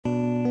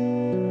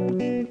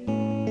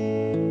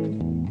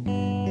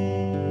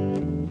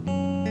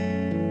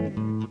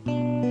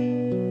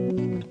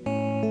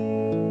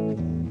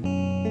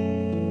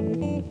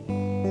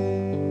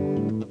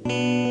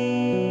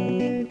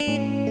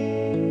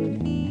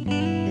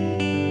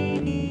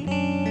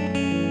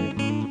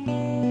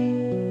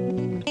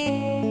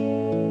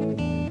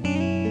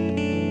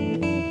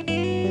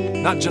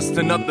Not just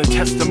another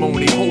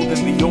testimony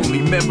holding the only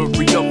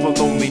memory of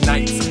her lonely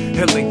nights.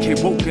 Helen K.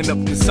 woken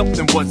up cause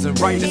something wasn't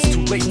right. It's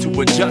too late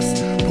to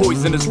adjust.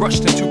 Poison is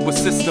rushed into a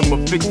system, a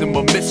victim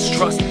of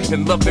mistrust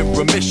and love in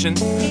remission.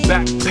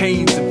 Back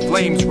pains and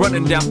flames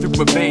running down through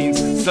her veins.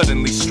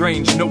 Suddenly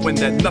strange, knowing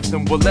that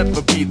nothing will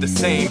ever be the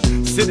same.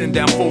 Sitting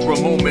down for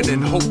a moment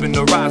and hoping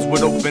her eyes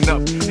would open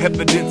up.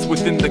 Evidence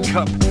within the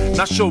cup,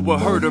 not sure what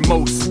hurt her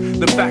most.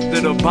 The fact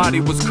that her body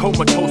was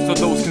comatose, or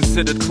those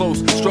considered close.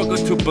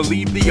 Struggling to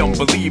believe the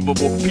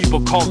unbelievable,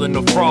 people calling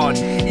her fraud.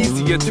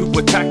 Easier to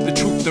attack the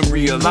truth than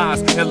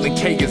realize Ellen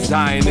K is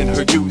dying in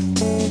her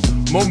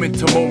youth. Moment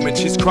to moment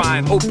she's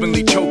crying,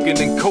 openly choking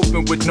and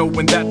coping with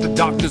knowing that the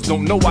doctors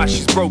don't know why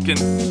she's broken.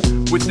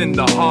 Within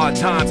the hard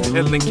times,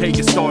 Ellen K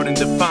is starting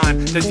to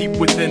find that deep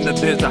within her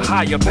there's a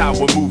higher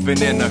power moving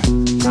in her.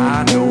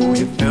 I know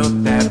you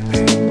felt that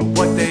pain, but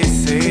what they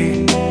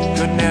say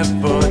could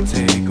never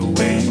take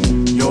away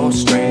your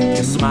strength,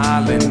 your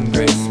smiling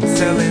grace.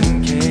 Miss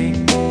Ellen K,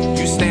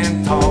 you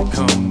stand tall,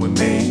 come with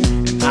me.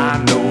 And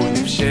I know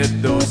you've shed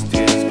those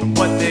tears from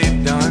what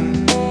they've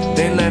done.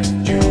 They left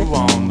you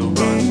on the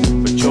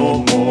run, but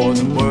you're more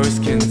than words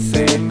can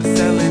say. Miss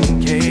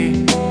Ellen K,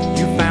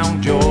 you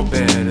found your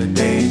better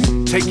days.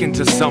 Taken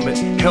to summit,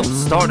 health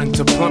starting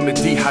to plummet.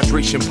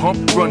 Dehydration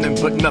pump running,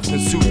 but nothing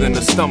soothing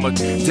the stomach.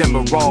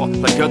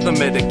 Demerol, like other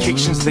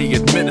medications they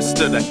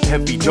administered, a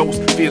heavy dose,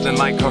 feeling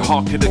like her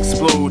heart could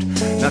explode.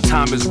 Now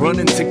time is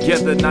running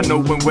together, not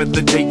knowing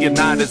whether day or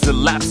night is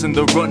elapsing.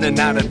 The running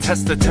out of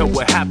tests to tell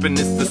what happened.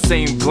 It's the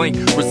same blank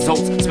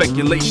results,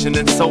 speculation,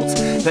 insults.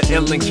 That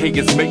Ellen K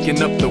is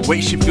making up the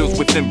way she feels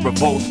within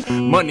revolt.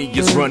 Money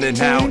is running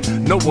out,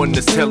 no one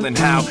is telling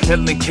how.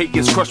 Ellen K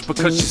is crushed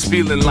because she's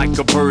feeling like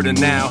a burden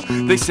now.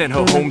 They sent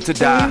her home to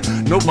die,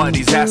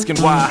 nobody's asking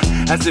why.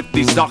 As if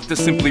these doctors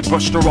simply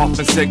brushed her off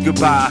and said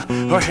goodbye.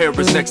 Her hair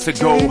is next to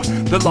go,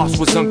 the loss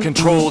was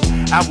uncontrolled.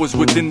 Hours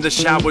within the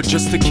shower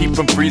just to keep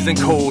from freezing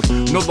cold.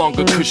 No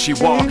longer could she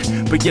walk,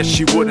 but yet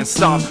she wouldn't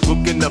stop.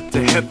 Looking up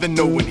to heaven,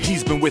 knowing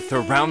he's been with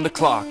her round the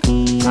clock.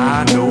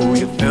 I know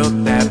you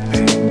felt that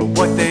pain, but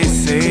what they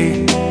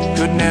say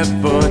could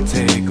never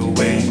take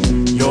away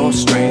your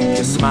strength,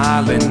 your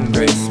smiling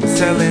grace.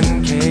 Miss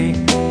Ellen K,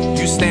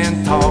 you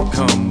stand tall,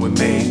 come with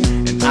me.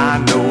 And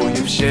I know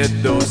you've shed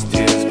those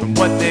tears from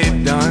what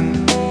they've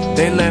done.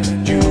 They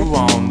left you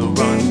on the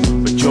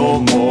run, but you're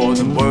more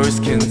than words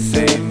can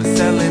say. Miss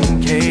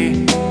Ellen K,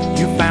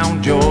 you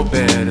found your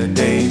better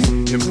days.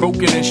 In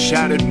broken and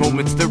shattered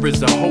moments there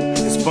is a hope.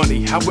 It's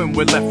funny how when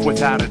we're left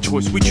without a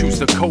choice we choose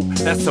to cope.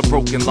 That's a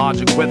broken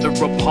logic, whether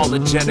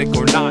apologetic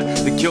or not.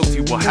 The guilty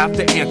will have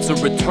to answer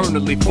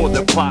eternally for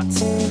their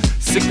plots.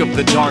 Sick of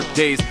the dark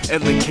days,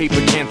 Ellen K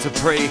began to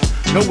pray.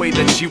 No way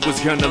that she was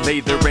gonna lay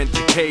there in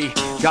decay.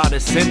 God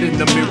is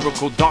sending a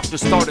miracle,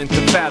 doctors starting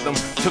to fathom.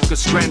 Took a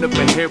strand of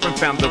her hair and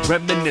found the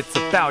remnants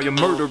of failure.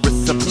 Murder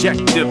is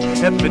subjective,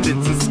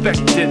 evidence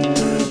inspected.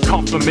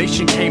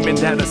 Confirmation came in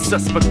that a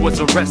suspect was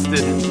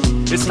arrested.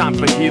 It's time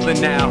for healing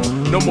now,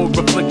 no more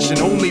affliction,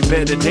 only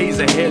better days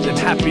ahead and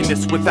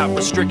happiness without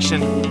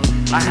restriction.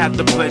 I had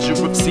the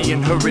pleasure of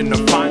seeing her in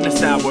her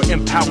finest hour,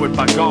 empowered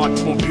by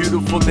God, more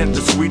beautiful than the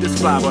sweetest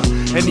flower.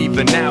 And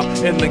even now,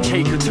 Ellen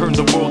K could turn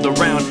the world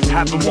around,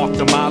 having walked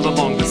a mile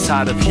along the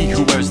side of he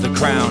who wears the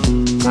crown.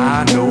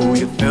 I know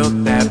you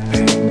felt that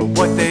pain, but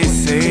what they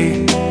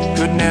say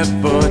could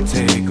never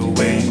take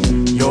away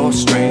your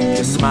strength,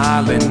 your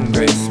smiling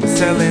grace.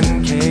 Miss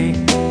Ellen K,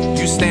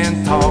 you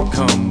stand tall,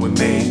 come with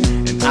me.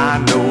 And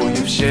I know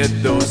you've shed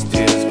those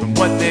tears from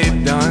what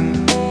they've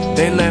done.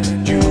 They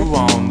left you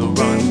on the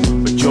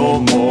run, but you're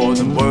more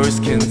than words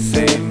can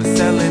say. Miss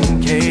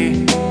Ellen K,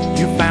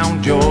 you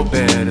found your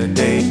better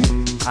day.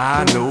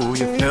 I know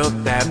you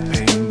felt that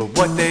pain, but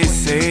what they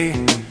say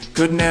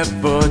could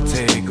never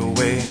take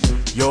away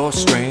your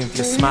strength,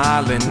 your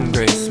smiling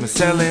grace. Miss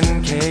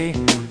Ellen K,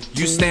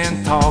 you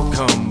stand tall,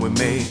 come with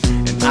me.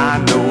 And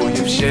I know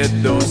you've shed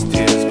those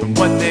tears from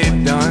what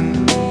they've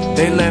done.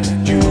 They left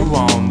you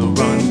on the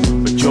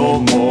run, but you're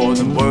more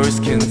than words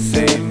can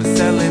say.